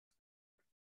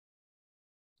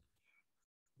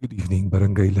Good evening,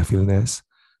 Barangay LAFILNAZ.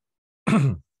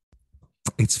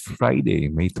 It's Friday,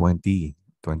 May 20,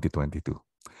 2022.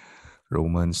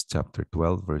 Romans chapter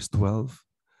 12, verse 12.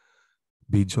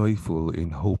 Be joyful in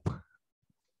hope,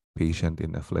 patient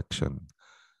in affliction,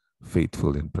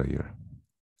 faithful in prayer.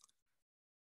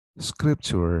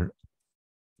 Scripture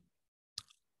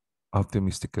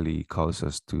optimistically calls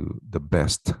us to the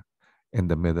best in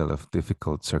the middle of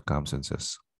difficult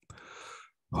circumstances.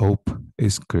 Hope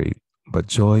is great, but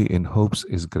joy in hopes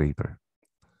is greater.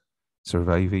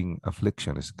 Surviving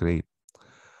affliction is great,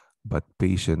 but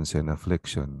patience in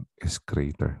affliction is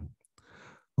greater.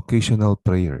 Occasional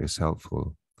prayer is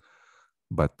helpful,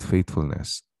 but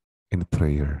faithfulness in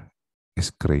prayer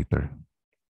is greater.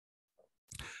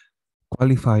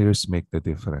 Qualifiers make the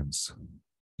difference.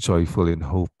 Joyful in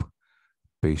hope,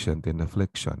 patient in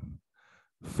affliction,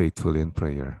 faithful in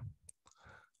prayer.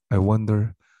 I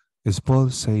wonder, is Paul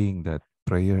saying that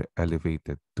prayer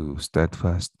elevated to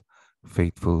steadfast,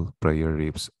 faithful prayer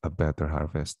reaps a better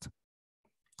harvest?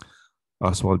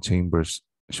 Oswald Chambers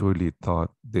surely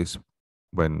thought this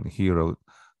when he wrote,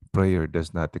 prayer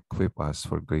does not equip us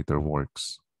for greater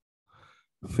works.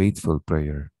 Faithful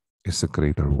prayer is a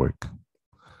greater work.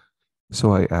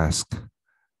 So I ask,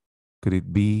 could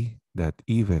it be that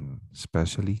even,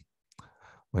 especially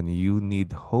when you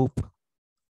need hope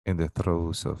in the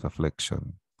throes of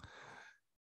affliction,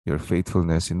 your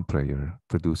faithfulness in prayer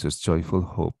produces joyful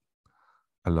hope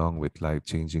along with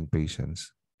life-changing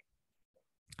patience?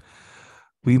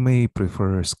 We may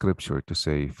prefer scripture to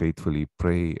say, faithfully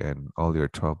pray and all your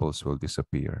troubles will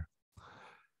disappear.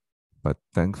 But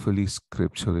thankfully,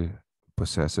 scripture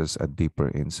possesses a deeper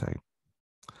insight.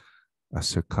 As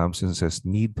circumstances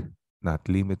need not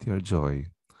limit your joy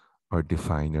or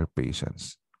define your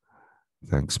patience.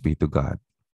 Thanks be to God.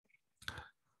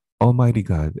 Almighty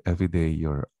God, every day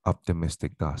your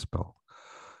optimistic gospel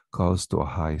calls to a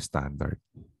high standard.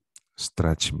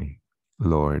 Stretch me,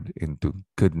 Lord, into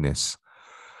goodness,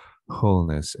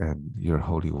 wholeness, and your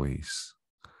holy ways.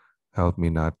 Help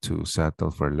me not to settle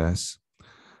for less,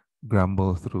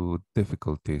 grumble through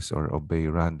difficulties, or obey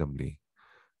randomly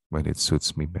when it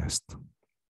suits me best.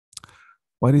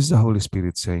 What is the Holy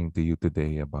Spirit saying to you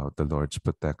today about the Lord's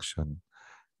protection,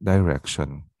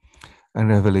 direction, and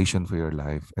revelation for your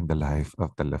life and the life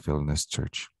of the LaFilNAZ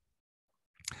Church?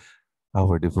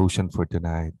 Our devotion for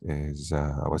tonight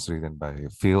was written by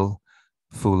Phil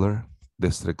Fuller,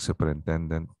 District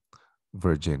Superintendent,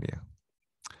 Virginia.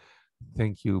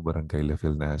 Thank you, Barangay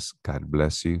LaFilNAZ. God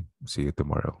bless you. See you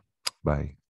tomorrow. Bye.